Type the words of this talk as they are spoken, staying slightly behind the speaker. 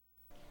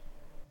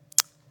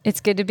It's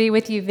good to be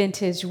with you,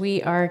 Vintage.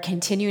 We are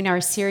continuing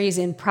our series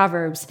in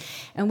Proverbs,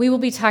 and we will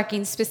be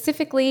talking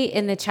specifically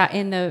in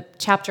the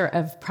chapter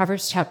of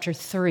Proverbs chapter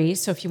 3.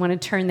 So if you want to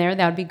turn there,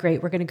 that would be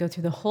great. We're going to go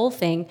through the whole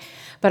thing,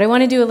 but I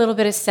want to do a little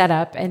bit of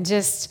setup and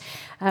just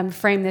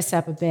frame this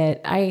up a bit.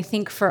 I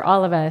think for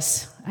all of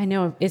us, I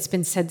know it's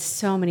been said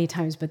so many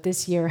times, but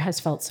this year has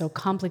felt so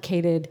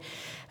complicated,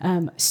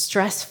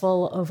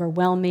 stressful,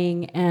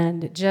 overwhelming,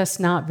 and just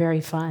not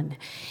very fun.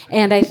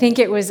 And I think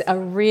it was a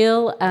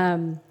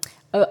real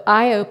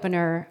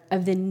eye-opener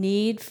of the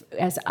need,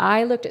 as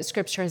I looked at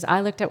Scripture, as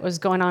I looked at what was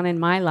going on in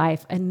my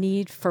life, a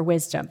need for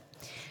wisdom,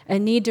 a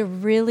need to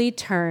really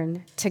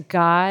turn to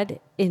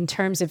God in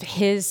terms of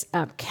His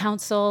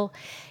counsel,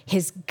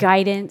 His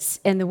guidance,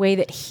 and the way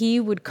that He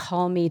would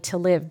call me to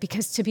live.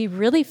 Because to be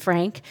really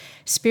frank,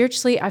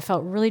 spiritually, I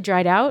felt really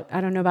dried out. I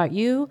don't know about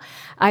you.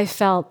 I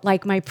felt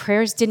like my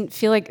prayers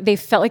felt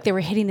like they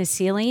were hitting the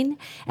ceiling,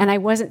 and I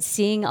wasn't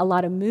seeing a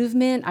lot of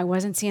movement. I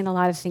wasn't seeing a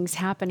lot of things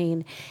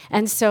happening.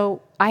 And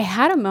so I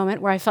had a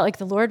moment where I felt like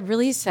the Lord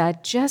really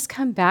said, just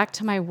come back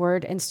to my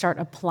word and start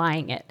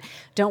applying it.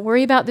 Don't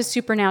worry about the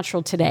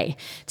supernatural today.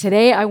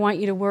 Today, I want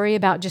you to worry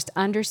about just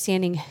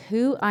understanding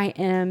who I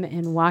am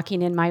and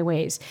walking in my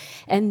ways.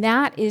 And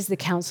that is the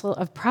counsel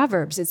of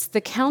Proverbs. It's the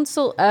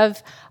counsel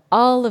of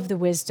all of the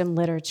wisdom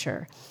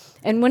literature.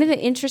 And one of the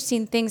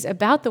interesting things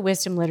about the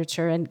wisdom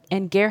literature,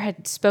 and Gare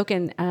had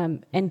spoken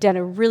and done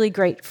a really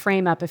great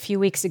frame up a few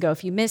weeks ago.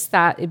 If you missed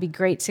that, it'd be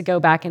great to go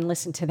back and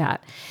listen to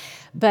that.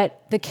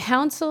 But the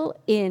counsel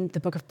in the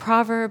book of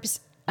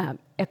Proverbs,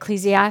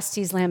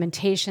 Ecclesiastes,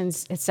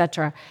 Lamentations,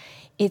 etc.,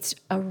 it's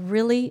a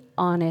really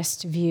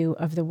honest view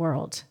of the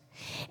world.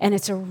 And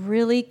it's a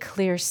really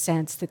clear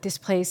sense that this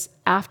place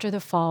after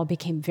the fall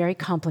became very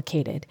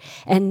complicated,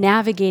 and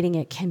navigating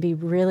it can be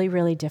really,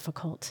 really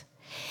difficult.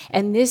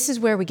 And this is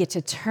where we get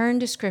to turn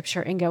to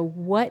Scripture and go,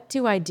 what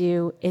do I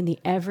do in the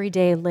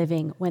everyday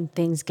living when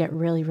things get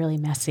really, really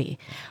messy?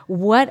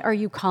 What are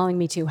you calling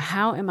me to?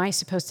 How am I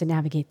supposed to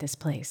navigate this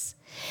place?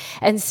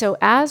 And so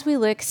as we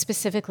look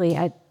specifically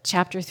at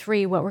chapter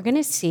 3, what we're going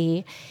to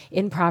see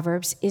in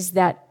Proverbs is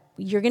that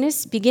you're going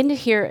to begin to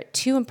hear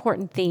two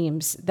important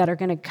themes that are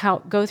going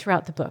to go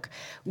throughout the book.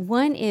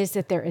 One is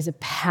that there is a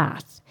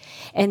path,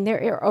 and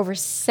there are over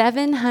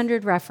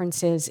 700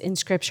 references in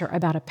Scripture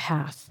about a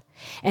path.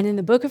 And in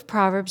the book of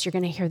Proverbs, you're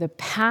going to hear the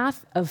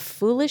path of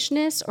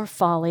foolishness or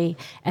folly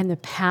and the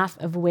path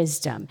of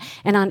wisdom.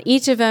 And on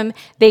each of them,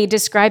 they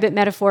describe it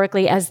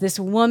metaphorically as this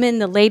woman,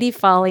 the lady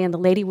folly and the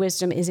lady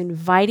wisdom, is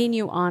inviting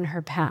you on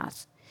her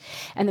path.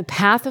 And the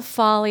path of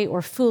folly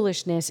or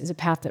foolishness is a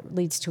path that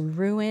leads to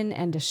ruin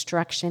and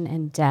destruction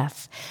and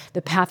death.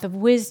 The path of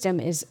wisdom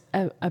is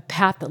a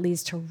path that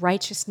leads to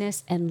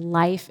righteousness and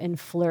life and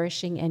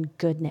flourishing and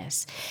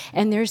goodness.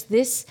 And there's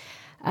this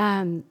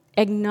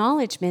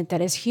acknowledgement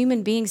that as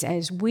human beings,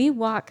 as we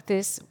walk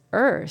this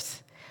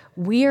earth,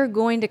 we are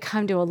going to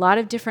come to a lot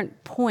of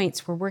different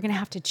points where we're going to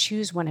have to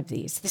choose one of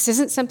these. This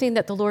isn't something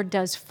that the Lord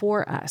does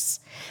for us.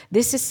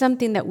 This is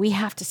something that we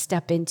have to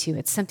step into.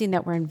 It's something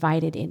that we're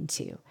invited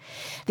into.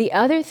 The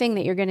other thing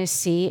that you're going to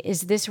see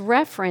is this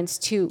reference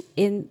to,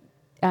 in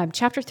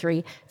chapter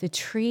 3, the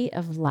tree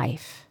of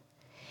life.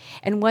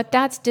 And what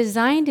that's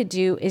designed to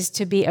do is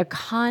to be a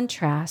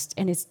contrast,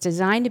 and it's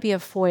designed to be a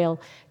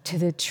foil to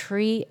the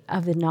tree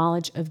of the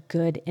knowledge of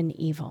good and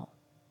evil.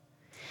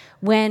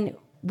 When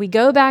we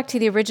go back to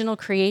the original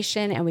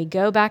creation and we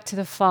go back to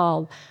the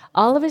fall,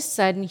 all of a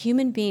sudden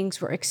human beings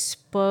were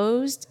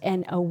exposed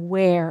and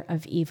aware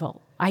of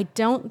evil. I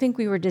don't think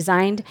we were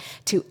designed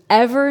to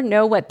ever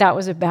know what that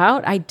was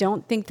about. I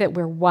don't think that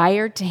we're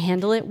wired to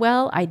handle it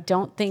well. I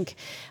don't think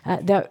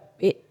that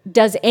it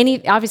does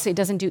obviously it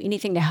doesn't do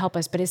anything to help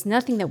us, but it's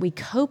nothing that we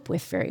cope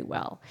with very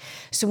well.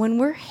 So when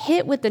we're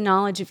hit with the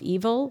knowledge of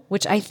evil,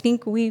 which I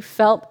think we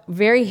felt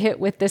very hit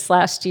with this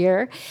last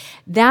year,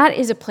 that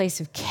is a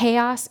place of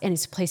chaos and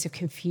it's a place of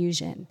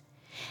confusion.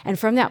 And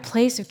from that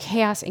place of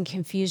chaos and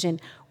confusion,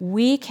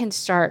 we can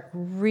start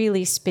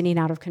really spinning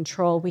out of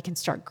control. We can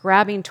start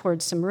grabbing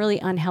towards some really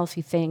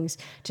unhealthy things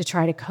to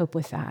try to cope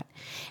with that.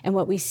 And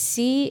what we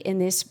see in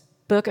this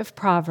book of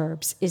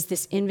Proverbs is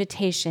this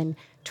invitation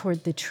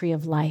toward the tree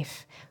of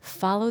life.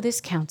 Follow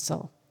this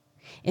counsel.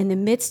 In the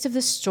midst of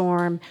the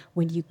storm,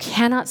 when you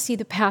cannot see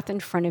the path in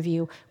front of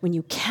you, when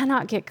you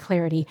cannot get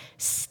clarity,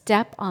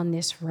 step on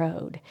this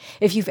road.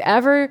 If you've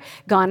ever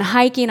gone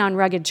hiking on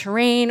rugged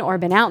terrain or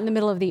been out in the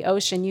middle of the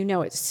ocean, you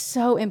know it's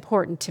so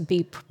important to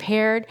be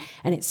prepared,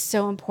 and it's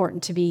so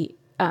important to be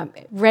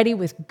ready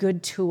with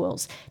good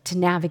tools to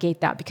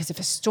navigate that. Because if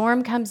a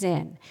storm comes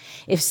in,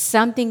 if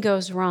something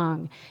goes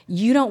wrong,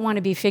 you don't want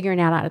to be figuring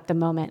it out at the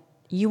moment.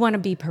 You want to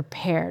be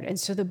prepared. And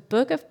so the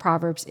book of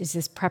Proverbs is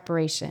this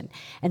preparation,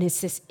 and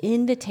it's this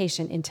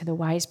invitation into the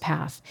wise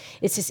path.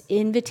 It's this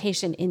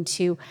invitation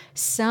into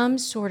some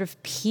sort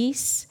of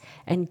peace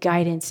and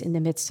guidance in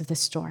the midst of the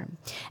storm.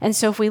 And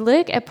so if we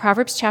look at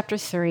Proverbs chapter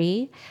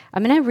 3,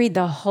 I'm going to read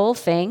the whole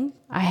thing.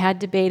 I had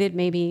debated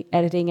maybe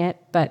editing it,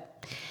 but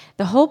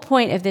the whole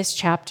point of this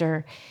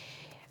chapter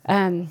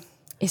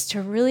is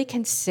to really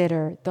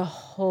consider the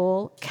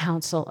whole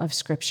counsel of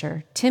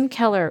Scripture. Tim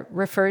Keller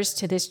refers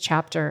to this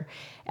chapter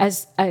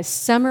as a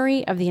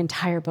summary of the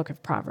entire book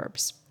of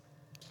Proverbs.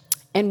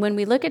 And when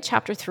we look at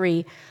chapter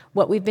 3,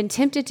 what we've been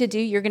tempted to do,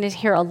 you're going to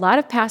hear a lot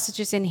of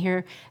passages in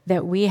here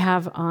that we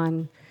have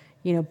on,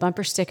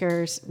 bumper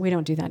stickers. We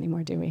don't do that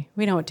anymore, do we?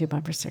 We don't do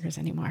bumper stickers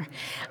anymore.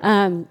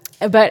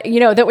 But,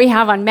 that we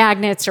have on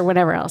magnets or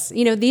whatever else.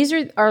 These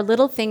are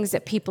little things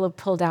that people have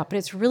pulled out, but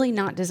it's really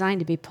not designed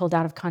to be pulled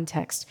out of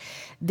context.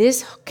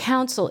 This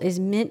counsel is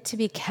meant to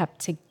be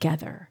kept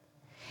together.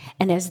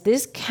 And as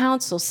this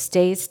counsel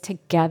stays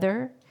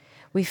together,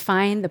 we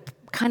find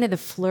the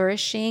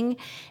flourishing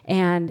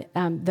and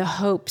the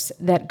hopes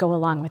that go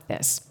along with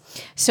this.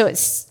 So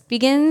it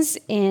begins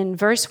in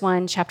verse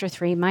 1, chapter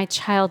 3, "My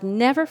child,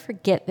 never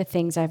forget the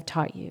things I've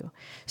taught you.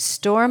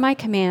 Store my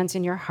commands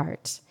in your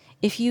heart.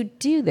 If you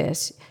do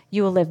this,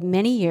 you will live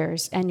many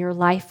years and your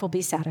life will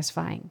be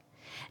satisfying.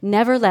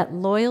 Never let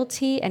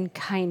loyalty and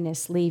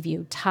kindness leave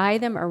you. Tie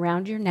them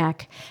around your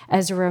neck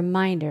as a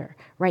reminder.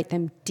 Write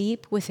them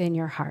deep within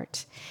your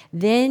heart.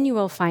 Then you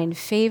will find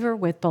favor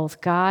with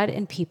both God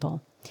and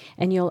people,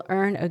 and you'll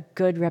earn a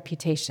good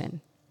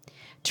reputation.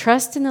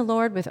 Trust in the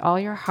Lord with all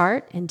your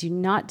heart and do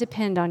not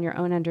depend on your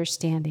own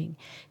understanding.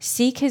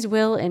 Seek his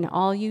will in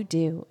all you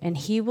do, and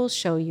he will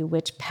show you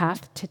which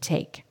path to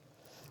take.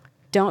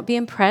 Don't be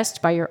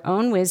impressed by your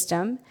own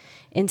wisdom.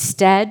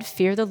 Instead,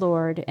 fear the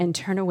Lord and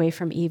turn away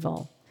from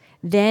evil.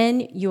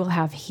 Then you will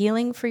have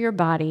healing for your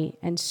body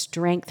and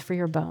strength for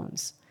your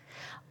bones.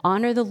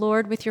 Honor the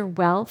Lord with your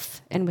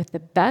wealth and with the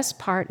best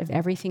part of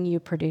everything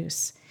you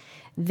produce.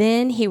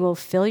 Then he will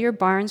fill your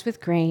barns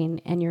with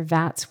grain, and your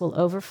vats will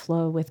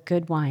overflow with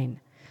good wine.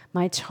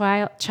 My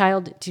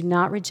child, do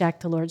not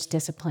reject the Lord's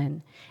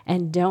discipline,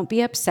 and don't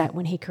be upset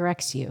when he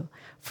corrects you.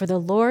 For the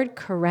Lord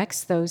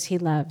corrects those he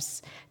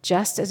loves,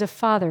 just as a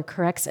father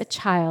corrects a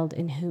child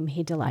in whom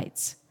he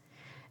delights.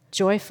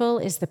 Joyful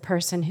is the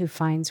person who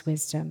finds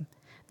wisdom,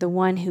 the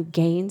one who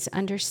gains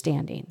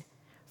understanding.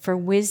 For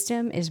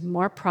wisdom is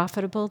more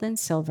profitable than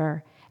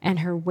silver, and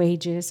her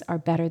wages are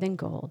better than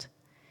gold.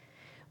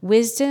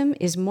 Wisdom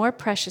is more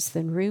precious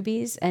than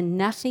rubies, and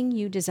nothing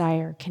you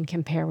desire can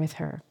compare with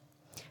her.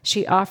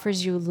 She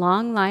offers you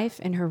long life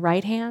in her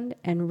right hand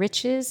and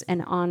riches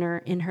and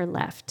honor in her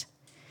left.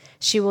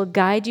 She will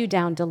guide you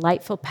down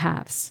delightful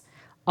paths.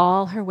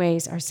 All her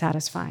ways are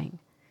satisfying.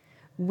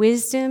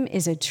 Wisdom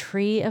is a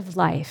tree of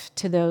life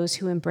to those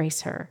who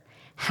embrace her.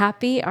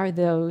 Happy are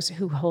those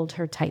who hold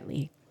her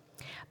tightly.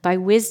 By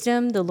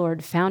wisdom, the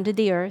Lord founded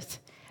the earth.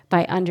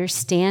 By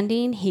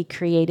understanding, he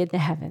created the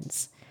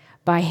heavens.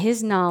 By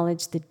his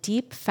knowledge, the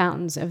deep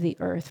fountains of the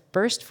earth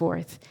burst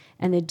forth,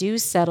 and the dew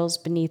settles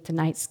beneath the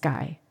night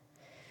sky.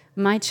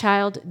 My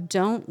child,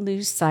 don't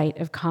lose sight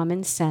of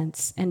common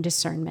sense and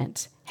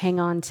discernment.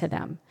 Hang on to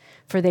them,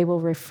 for they will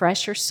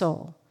refresh your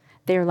soul.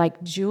 They are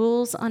like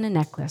jewels on a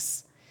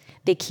necklace.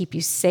 They keep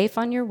you safe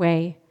on your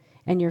way,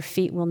 and your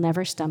feet will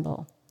never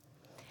stumble.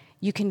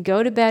 You can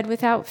go to bed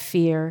without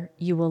fear.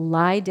 You will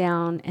lie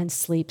down and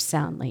sleep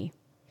soundly.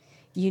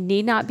 You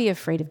need not be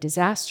afraid of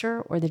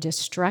disaster or the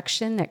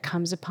destruction that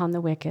comes upon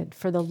the wicked,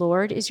 for the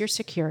Lord is your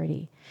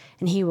security,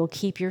 and he will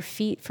keep your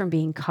feet from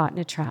being caught in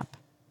a trap.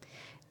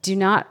 Do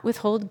not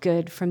withhold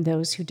good from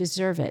those who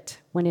deserve it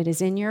when it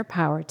is in your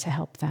power to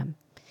help them.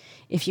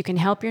 If you can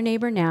help your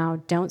neighbor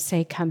now, don't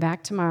say, "Come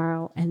back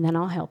tomorrow, and then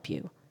I'll help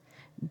you."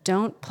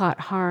 Don't plot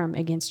harm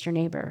against your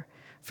neighbor,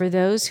 for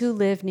those who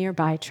live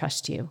nearby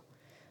trust you.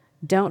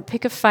 Don't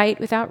pick a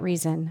fight without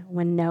reason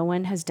when no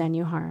one has done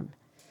you harm.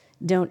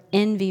 Don't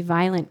envy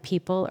violent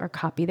people or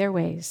copy their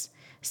ways.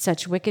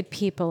 Such wicked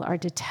people are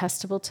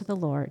detestable to the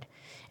Lord,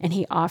 and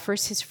he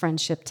offers his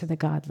friendship to the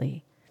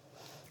godly.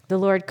 The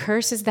Lord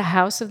curses the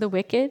house of the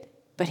wicked,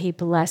 but he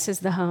blesses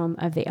the home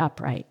of the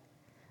upright.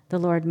 The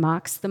Lord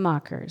mocks the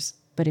mockers,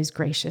 but is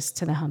gracious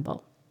to the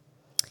humble.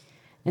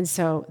 And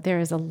so there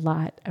is a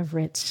lot of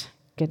rich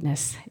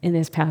goodness in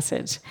this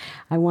passage.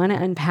 I want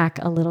to unpack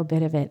a little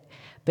bit of it.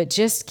 But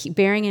just keep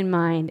bearing in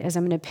mind, as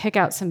I'm going to pick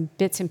out some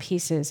bits and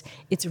pieces,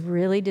 it's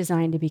really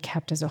designed to be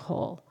kept as a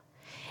whole.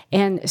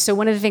 And so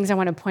one of the things I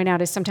want to point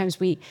out is sometimes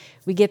we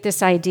get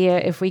this idea,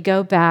 if we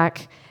go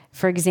back,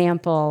 for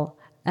example,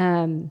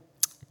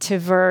 to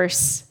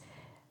verse,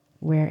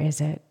 where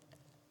is it?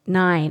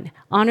 9.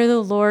 Honor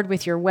the Lord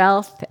with your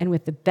wealth and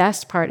with the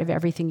best part of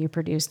everything you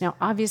produce. Now,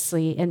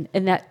 obviously,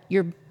 and that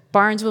your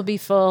barns will be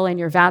full and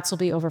your vats will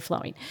be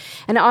overflowing.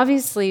 And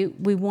obviously,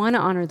 we want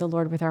to honor the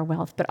Lord with our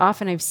wealth, but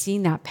often I've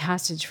seen that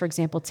passage, for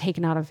example,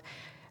 taken out of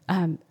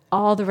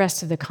all the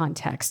rest of the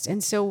context.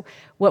 And so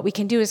what we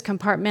can do is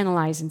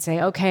compartmentalize and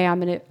say, okay, I'm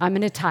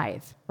going to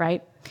tithe,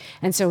 right?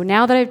 And so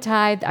now that I've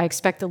tithed, I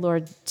expect the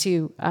Lord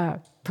to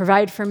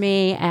provide for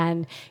me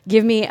and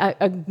give me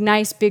a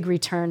nice big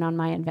return on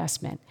my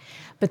investment.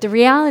 But the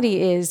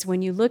reality is,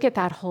 when you look at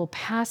that whole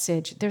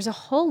passage, there's a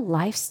whole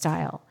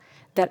lifestyle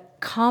that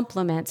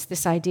complements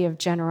this idea of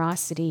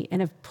generosity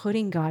and of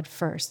putting God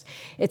first.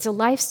 It's a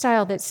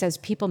lifestyle that says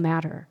people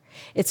matter.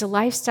 It's a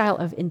lifestyle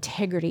of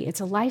integrity. It's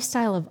a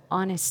lifestyle of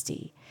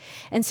honesty.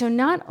 And so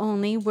not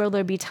only will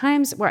there be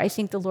times where I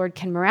think the Lord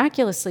can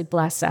miraculously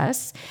bless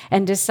us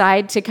and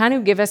decide to kind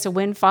of give us a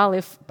windfall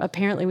if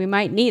apparently we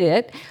might need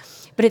it,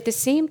 but at the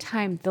same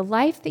time, the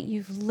life that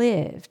you've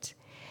lived,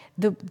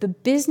 the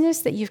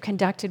business that you've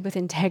conducted with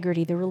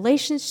integrity, the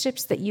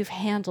relationships that you've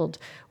handled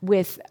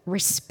with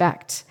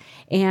respect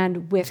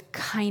and with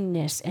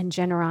kindness and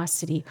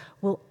generosity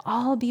will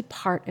all be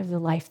part of the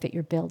life that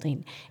you're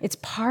building. It's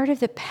part of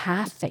the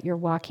path that you're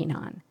walking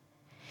on.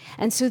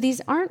 And so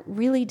these aren't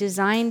really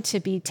designed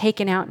to be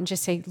taken out and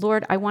just say,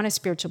 Lord, I want a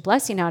spiritual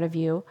blessing out of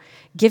you.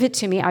 Give it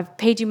to me. I've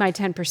paid you my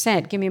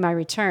 10%. Give me my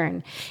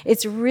return.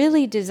 It's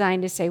really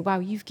designed to say, wow,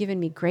 you've given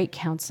me great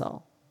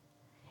counsel.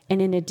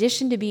 And in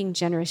addition to being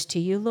generous to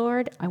you,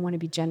 Lord, I want to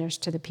be generous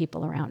to the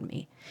people around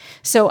me.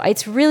 So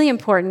it's really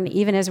important,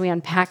 even as we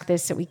unpack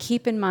this, that we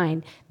keep in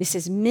mind this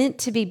is meant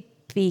to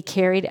be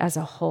carried as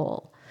a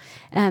whole.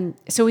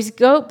 So we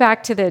go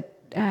back to the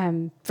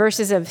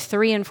verses of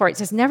 3 and 4. It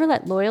says, never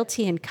let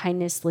loyalty and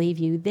kindness leave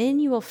you. Then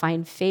you will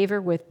find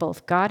favor with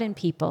both God and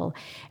people,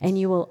 and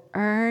you will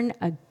earn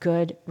a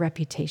good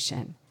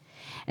reputation.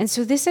 And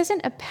so this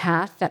isn't a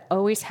path that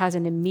always has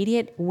an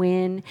immediate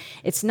win.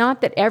 It's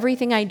not that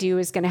everything I do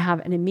is going to have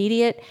an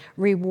immediate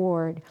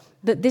reward,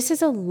 but this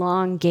is a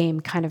long game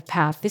kind of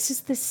path. This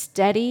is the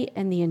steady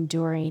and the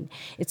enduring.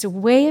 It's a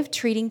way of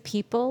treating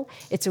people.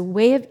 It's a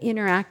way of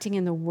interacting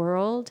in the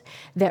world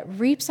that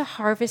reaps a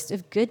harvest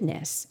of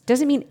goodness.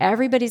 Doesn't mean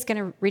everybody's going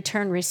to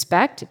return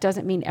respect. It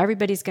doesn't mean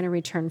everybody's going to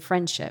return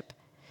friendship.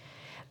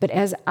 But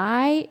as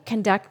I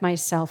conduct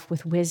myself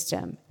with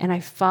wisdom and I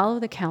follow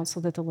the counsel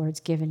that the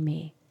Lord's given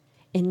me,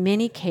 in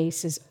many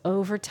cases,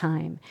 over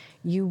time,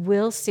 you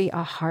will see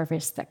a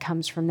harvest that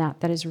comes from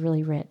that is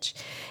really rich.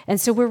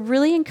 And so we're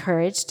really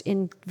encouraged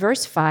in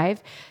verse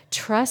 5,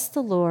 trust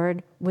the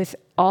Lord with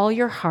all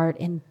your heart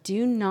and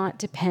do not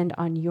depend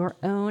on your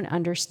own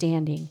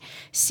understanding.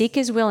 Seek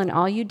his will in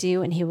all you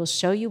do, and he will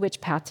show you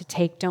which path to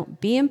take. Don't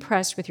be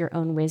impressed with your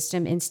own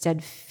wisdom.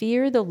 Instead,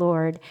 fear the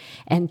Lord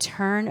and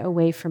turn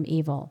away from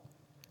evil.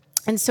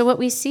 And so what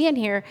we see in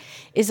here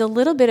is a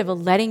little bit of a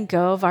letting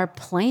go of our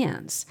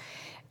plans.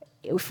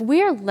 If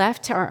we are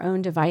left to our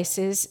own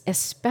devices,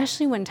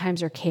 especially when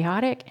times are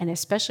chaotic and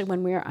especially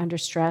when we are under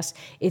stress,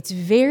 it's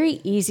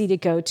very easy to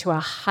go to a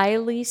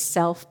highly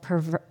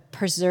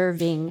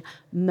self-preserving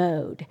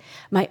mode.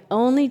 My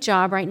only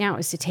job right now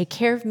is to take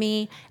care of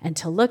me and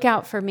to look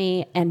out for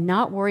me and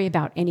not worry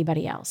about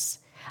anybody else.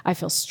 I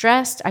feel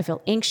stressed. I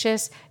feel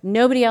anxious.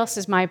 Nobody else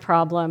is my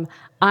problem.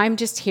 I'm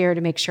just here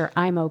to make sure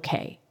I'm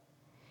okay.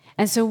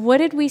 And so what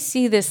did we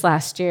see this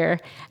last year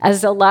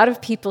as a lot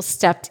of people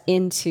stepped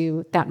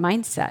into that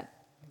mindset?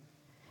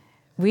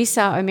 We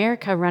saw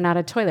America run out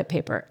of toilet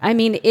paper. I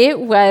mean,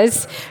 it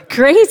was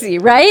crazy,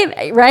 right?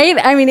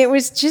 I mean, it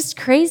was just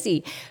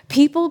crazy.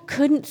 People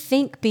couldn't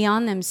think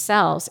beyond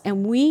themselves.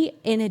 And we,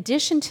 in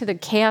addition to the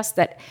chaos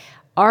that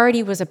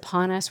already was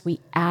upon us, we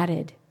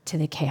added to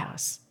the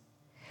chaos.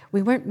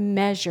 We weren't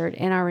measured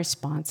in our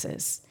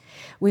responses.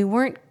 We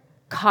weren't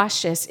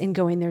cautious in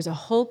going, there's a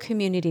whole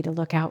community to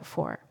look out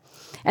for.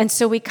 And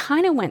so we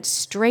kind of went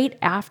straight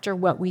after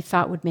what we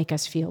thought would make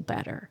us feel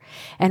better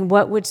and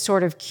what would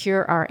sort of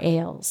cure our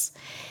ails.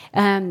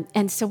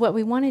 And so what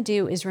we want to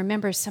do is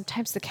remember,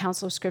 sometimes the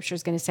counsel of Scripture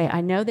is going to say, I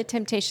know the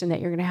temptation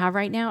that you're going to have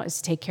right now is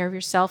to take care of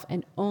yourself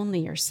and only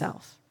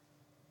yourself.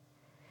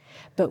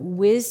 But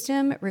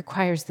wisdom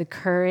requires the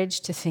courage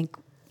to think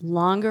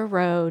longer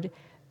road,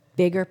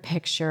 bigger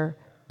picture,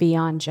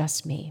 beyond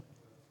just me.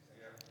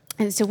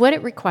 And so what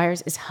it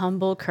requires is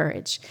humble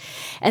courage.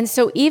 And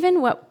so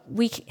even what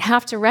we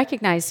have to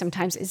recognize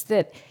sometimes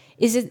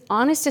is an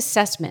honest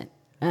assessment.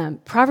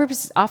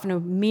 Proverbs is often a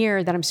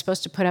mirror that I'm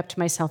supposed to put up to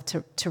myself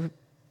to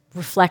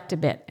reflect a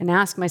bit and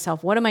ask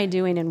myself, what am I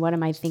doing and what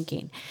am I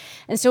thinking?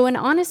 And so an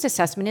honest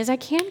assessment is I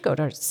can go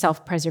to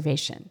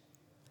self-preservation.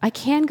 I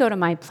can go to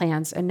my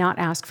plans and not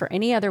ask for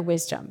any other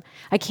wisdom.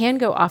 I can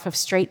go off of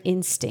straight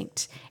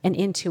instinct and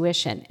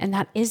intuition, and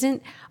that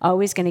isn't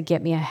always going to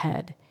get me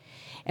ahead.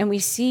 And we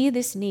see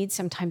this need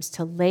sometimes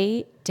to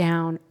lay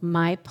down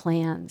my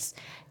plans,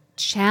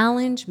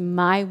 challenge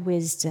my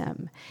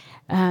wisdom,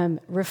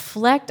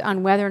 reflect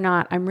on whether or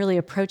not I'm really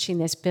approaching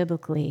this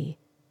biblically,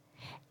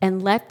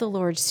 and let the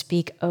Lord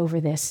speak over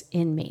this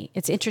in me.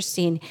 It's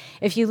interesting.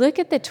 If you look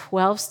at the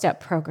 12-step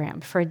program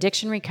for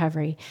addiction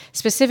recovery,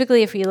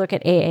 specifically if you look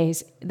at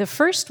AAs, the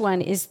first one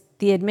is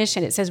the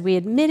admission. It says, we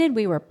admitted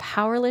we were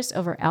powerless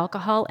over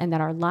alcohol and that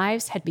our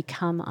lives had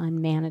become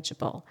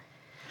unmanageable.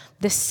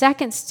 The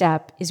second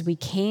step is we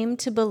came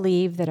to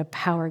believe that a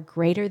power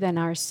greater than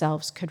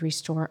ourselves could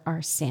restore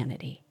our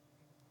sanity.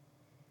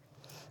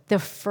 The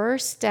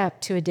first step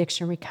to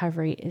addiction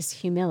recovery is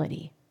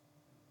humility.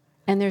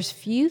 And there's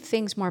few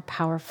things more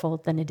powerful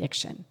than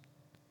addiction.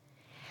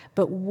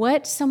 But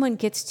what someone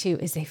gets to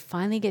is they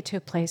finally get to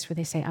a place where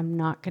they say, I'm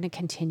not going to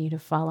continue to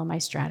follow my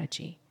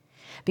strategy.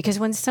 Because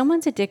when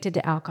someone's addicted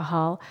to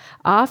alcohol,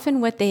 often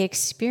what they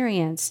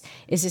experience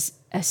is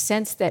a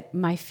sense that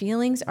my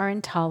feelings are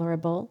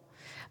intolerable.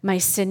 My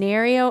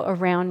scenario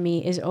around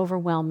me is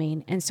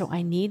overwhelming, and so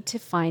I need to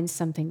find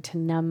something to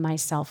numb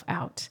myself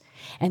out.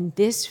 And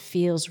this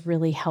feels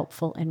really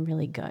helpful and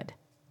really good.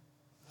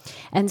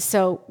 And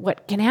so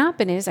what can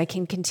happen is I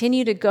can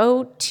continue to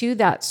go to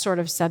that sort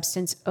of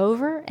substance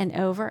over and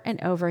over and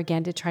over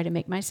again to try to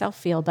make myself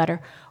feel better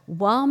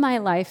while my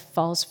life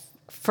falls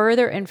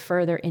further and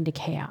further into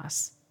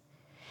chaos.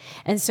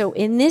 And so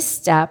in this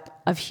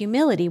step of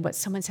humility, what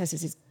someone says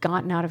is it's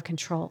gotten out of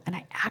control, and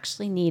I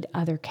actually need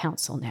other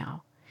counsel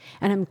now.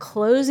 And I'm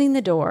closing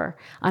the door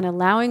on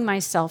allowing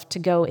myself to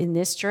go in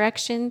this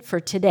direction for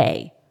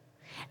today.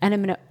 And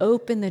I'm going to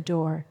open the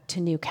door to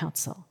new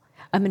counsel.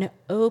 I'm going to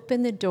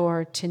open the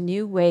door to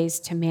new ways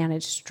to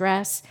manage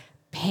stress,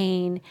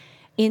 pain,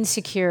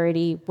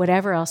 insecurity,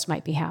 whatever else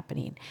might be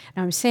happening.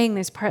 Now, I'm saying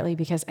this partly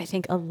because I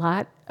think a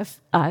lot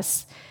of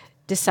us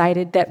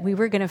decided that we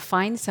were going to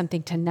find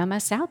something to numb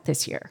us out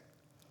this year.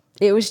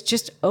 It was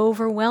just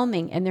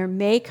overwhelming. And there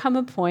may come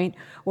a point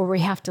where we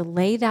have to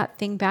lay that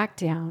thing back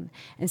down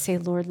and say,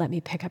 Lord, let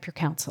me pick up your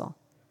counsel.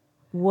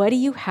 What do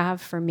you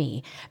have for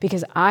me?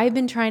 Because I've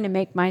been trying to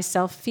make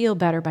myself feel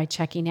better by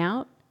checking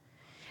out,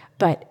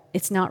 but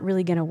it's not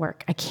really going to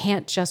work. I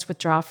can't just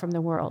withdraw from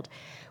the world.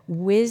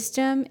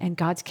 Wisdom and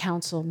God's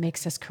counsel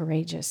makes us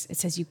courageous. It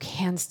says you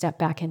can step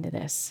back into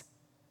this.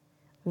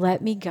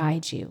 Let me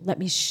guide you. Let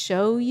me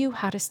show you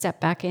how to step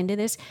back into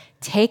this,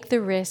 take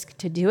the risk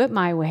to do it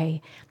my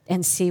way,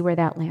 and see where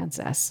that lands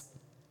us.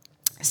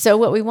 So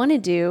what we want to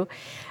do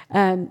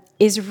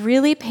is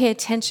really pay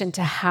attention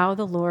to how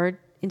the Lord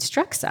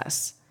instructs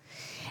us.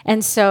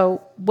 And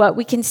so what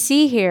we can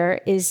see here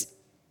is,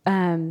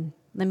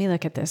 let me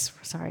look at this.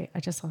 Sorry,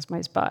 I just lost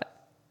my spot.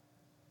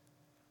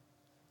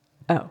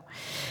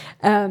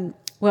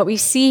 What we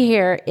see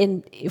here,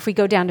 if we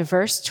go down to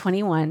verse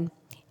 21,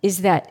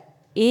 is that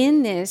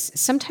in this,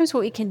 sometimes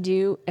what we can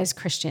do as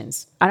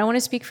Christians, I don't want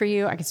to speak for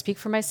you, I can speak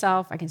for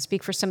myself, I can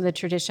speak for some of the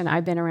tradition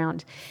I've been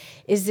around,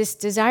 is this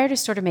desire to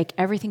sort of make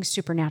everything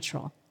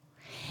supernatural.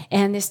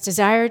 And this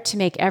desire to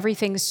make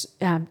everything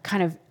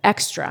kind of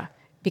extra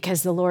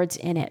because the Lord's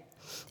in it.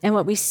 And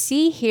what we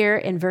see here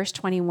in verse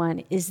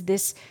 21 is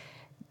this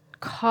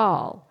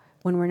call,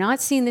 when we're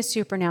not seeing the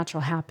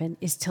supernatural happen,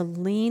 is to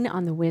lean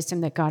on the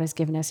wisdom that God has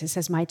given us. It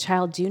says, my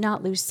child, do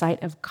not lose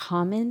sight of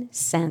common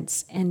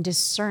sense and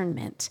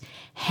discernment.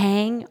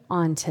 Hang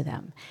on to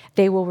them.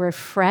 They will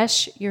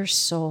refresh your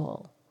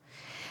soul.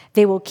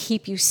 They will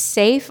keep you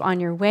safe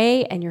on your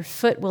way, and your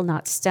foot will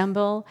not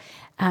stumble.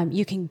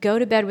 You can go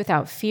to bed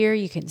without fear.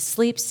 You can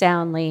sleep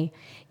soundly.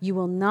 You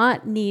will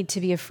not need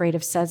to be afraid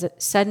of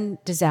sudden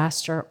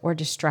disaster or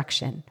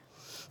destruction.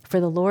 For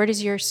the Lord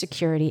is your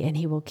security, and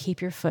he will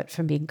keep your foot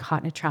from being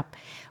caught in a trap.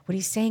 What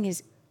he's saying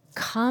is,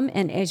 come,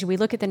 and as we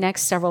look at the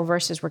next several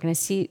verses, we're going to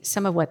see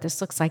some of what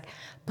this looks like,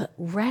 but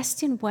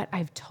rest in what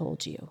I've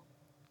told you.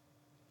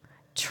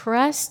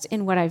 Trust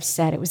in what I've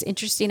said. It was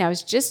interesting. I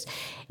was just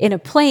in a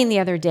plane the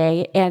other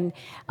day, and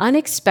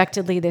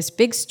unexpectedly this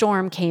big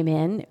storm came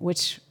in,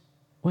 which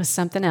was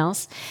something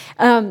else.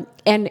 And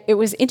it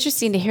was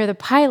interesting to hear the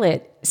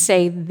pilot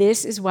say,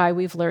 this is why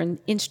we've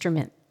learned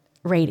instrument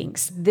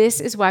ratings. This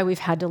is why we've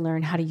had to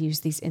learn how to use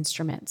these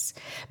instruments,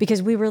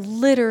 because we were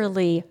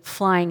literally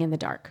flying in the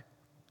dark.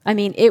 I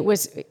mean, it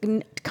was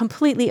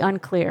completely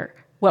unclear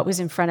what was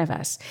in front of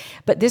us.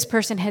 But this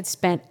person had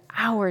spent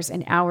hours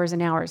and hours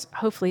and hours,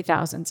 hopefully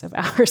thousands of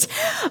hours,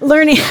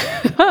 learning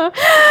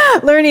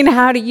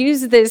how to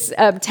use this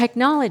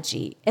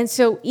technology. And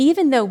so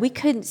even though we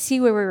couldn't see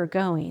where we were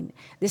going,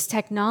 this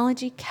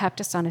technology kept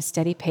us on a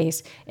steady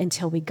pace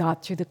until we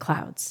got through the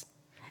clouds,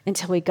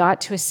 until we got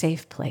to a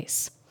safe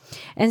place.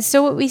 And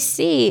so what we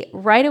see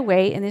right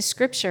away in this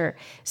scripture,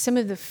 some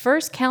of the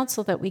first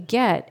counsel that we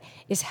get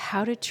is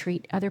how to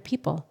treat other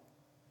people.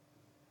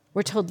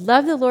 We're told,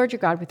 love the Lord your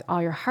God with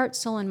all your heart,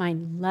 soul, and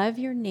mind. Love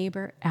your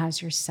neighbor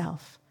as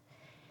yourself.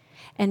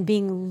 And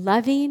being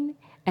loving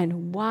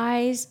and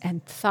wise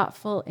and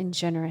thoughtful and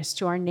generous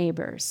to our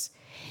neighbors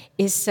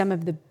is some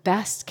of the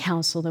best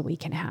counsel that we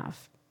can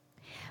have.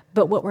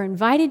 But what we're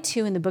invited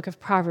to in the book of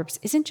Proverbs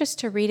isn't just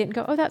to read it and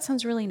go, oh, that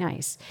sounds really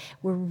nice.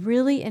 We're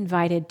really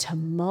invited to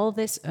mull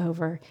this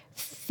over,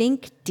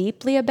 think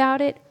deeply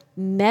about it,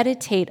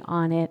 meditate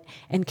on it,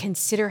 and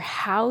consider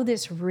how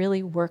this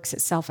really works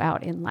itself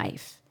out in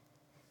life.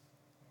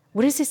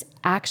 What does this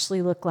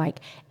actually look like?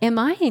 Am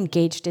I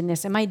engaged in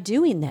this? Am I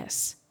doing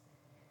this?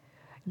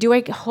 Do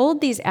I hold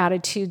these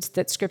attitudes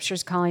that Scripture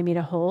is calling me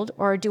to hold,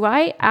 or do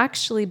I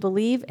actually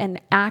believe and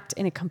act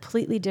in a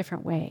completely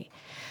different way?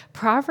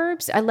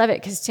 Proverbs, I love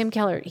it because Tim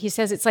Keller, he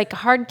says it's like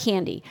hard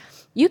candy.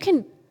 You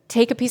can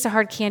take a piece of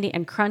hard candy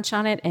and crunch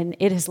on it, and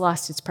it has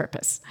lost its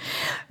purpose.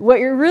 What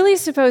you're really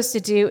supposed to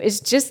do is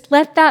just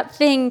let that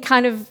thing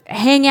kind of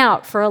hang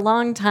out for a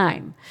long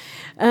time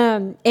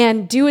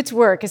and do its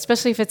work,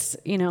 especially if it's,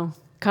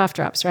 cough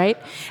drops, right?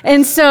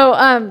 And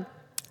so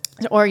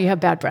or you have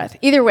bad breath.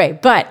 Either way.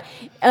 But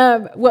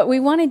what we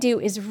want to do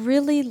is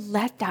really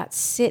let that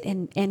sit,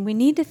 and we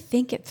need to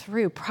think it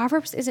through.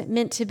 Proverbs isn't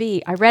meant to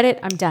be, I read it,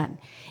 I'm done.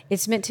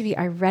 It's meant to be,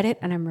 I read it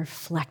and I'm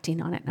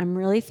reflecting on it. I'm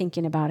really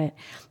thinking about it.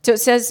 So it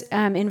says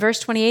in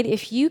verse 28,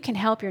 if you can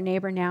help your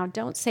neighbor now,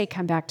 don't say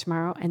come back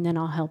tomorrow and then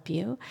I'll help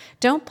you.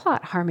 Don't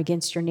plot harm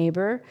against your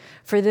neighbor.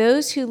 For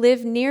those who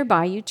live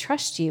nearby you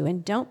trust you,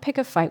 and don't pick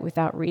a fight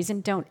without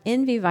reason. Don't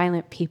envy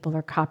violent people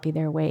or copy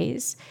their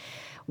ways.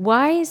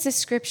 Why is this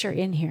scripture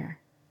in here?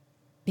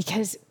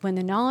 Because when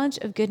the knowledge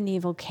of good and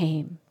evil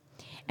came,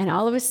 and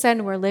all of a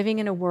sudden we're living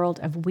in a world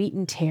of wheat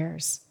and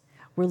tares.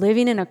 We're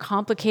living in a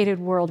complicated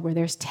world where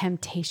there's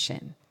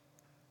temptation.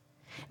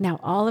 Now,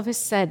 all of a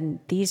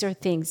sudden, these are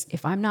things,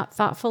 if I'm not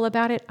thoughtful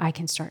about it, I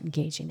can start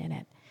engaging in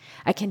it.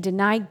 I can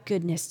deny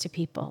goodness to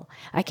people.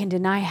 I can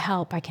deny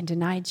help. I can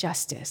deny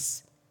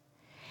justice.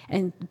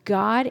 And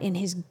God, in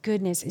his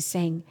goodness, is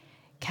saying,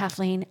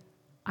 Kathleen,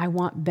 I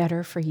want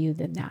better for you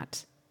than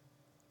that.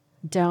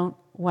 Don't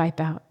wipe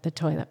out the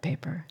toilet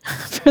paper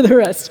for the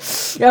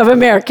rest of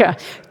America.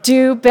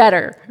 Do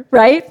better,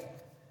 right?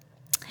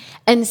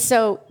 And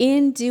so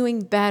in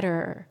doing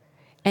better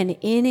and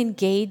in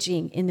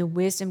engaging in the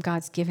wisdom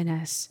God's given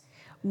us,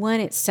 one,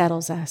 it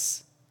settles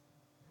us.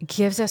 It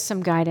gives us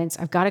some guidance.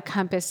 I've got a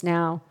compass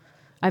now.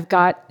 I've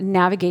got a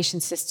navigation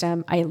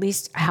system. I at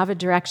least have a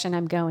direction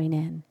I'm going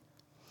in.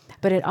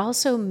 But it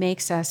also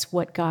makes us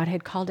what God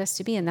had called us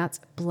to be, and that's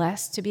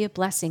blessed to be a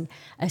blessing,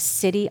 a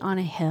city on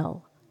a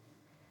hill.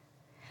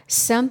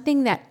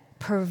 Something that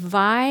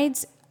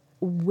provides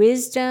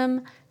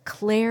wisdom,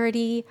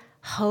 clarity,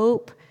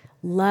 hope,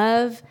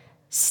 love,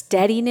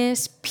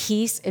 steadiness,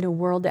 peace in a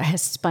world that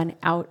has spun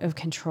out of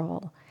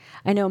control.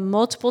 I know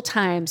multiple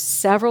times,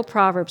 several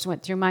Proverbs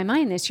went through my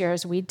mind this year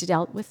as we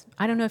dealt with,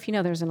 I don't know if you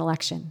know, there was an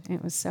election.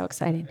 It was so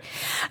exciting.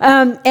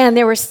 And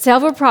there were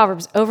several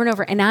Proverbs over and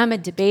over, and I'm a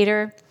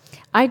debater.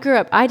 I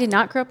did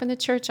not grow up in the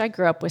church. I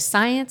grew up with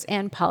science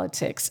and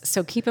politics.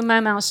 So keeping my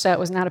mouth shut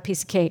was not a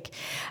piece of cake.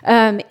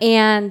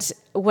 And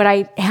what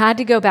I had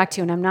to go back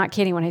to, and I'm not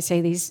kidding when I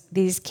say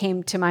these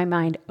came to my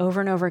mind over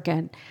and over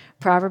again.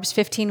 Proverbs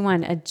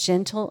 15:1, a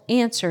gentle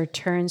answer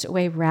turns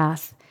away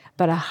wrath,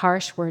 but a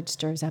harsh word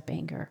stirs up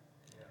anger.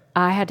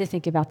 I had to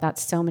think about that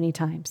so many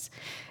times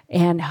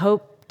and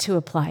hope to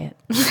apply it.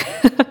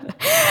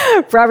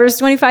 Proverbs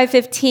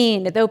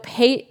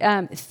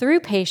 25:15, through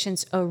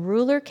patience a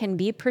ruler can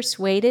be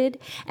persuaded,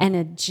 and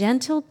a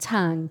gentle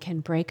tongue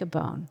can break a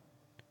bone.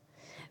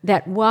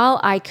 That while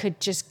I could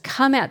just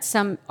come at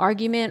some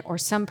argument or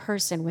some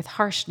person with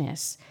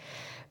harshness,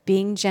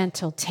 being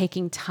gentle,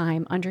 taking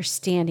time,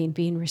 understanding,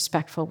 being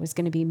respectful was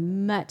going to be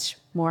much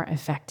more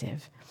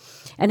effective.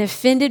 An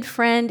offended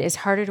friend is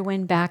harder to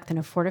win back than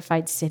a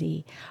fortified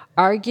city.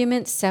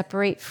 Arguments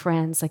separate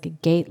friends like a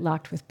gate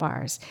locked with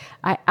bars.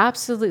 I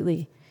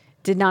absolutely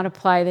did not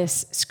apply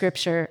this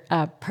scripture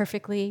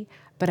perfectly,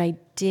 but I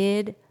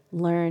did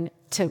learn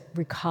to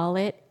recall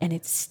it, and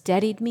it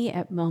steadied me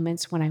at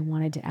moments when I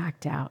wanted to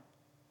act out.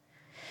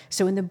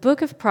 So in the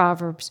book of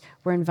Proverbs,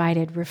 we're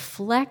invited,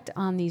 reflect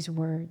on these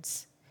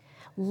words.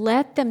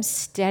 Let them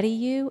steady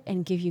you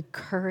and give you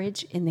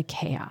courage in the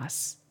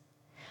chaos.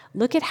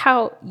 Look at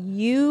how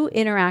you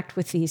interact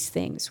with these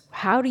things.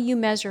 How do you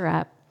measure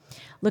up?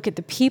 Look at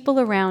the people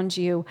around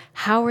you.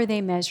 How are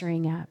they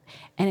measuring up?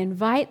 And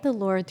invite the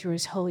Lord through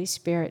his Holy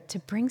Spirit to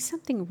bring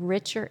something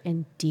richer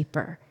and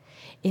deeper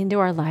into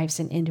our lives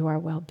and into our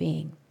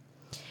well-being.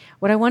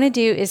 What I want to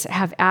do is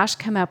have Ash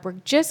come up. We're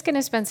just going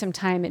to spend some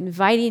time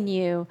inviting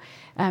you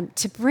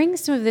to bring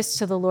some of this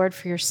to the Lord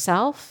for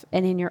yourself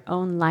and in your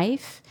own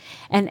life,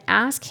 and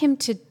ask him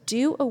to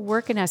do a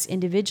work in us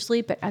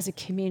individually, but as a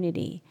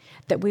community,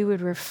 that we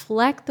would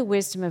reflect the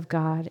wisdom of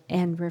God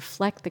and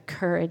reflect the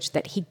courage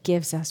that he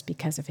gives us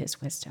because of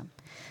his wisdom.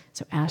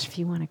 So Ash, if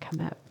you want to come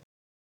up.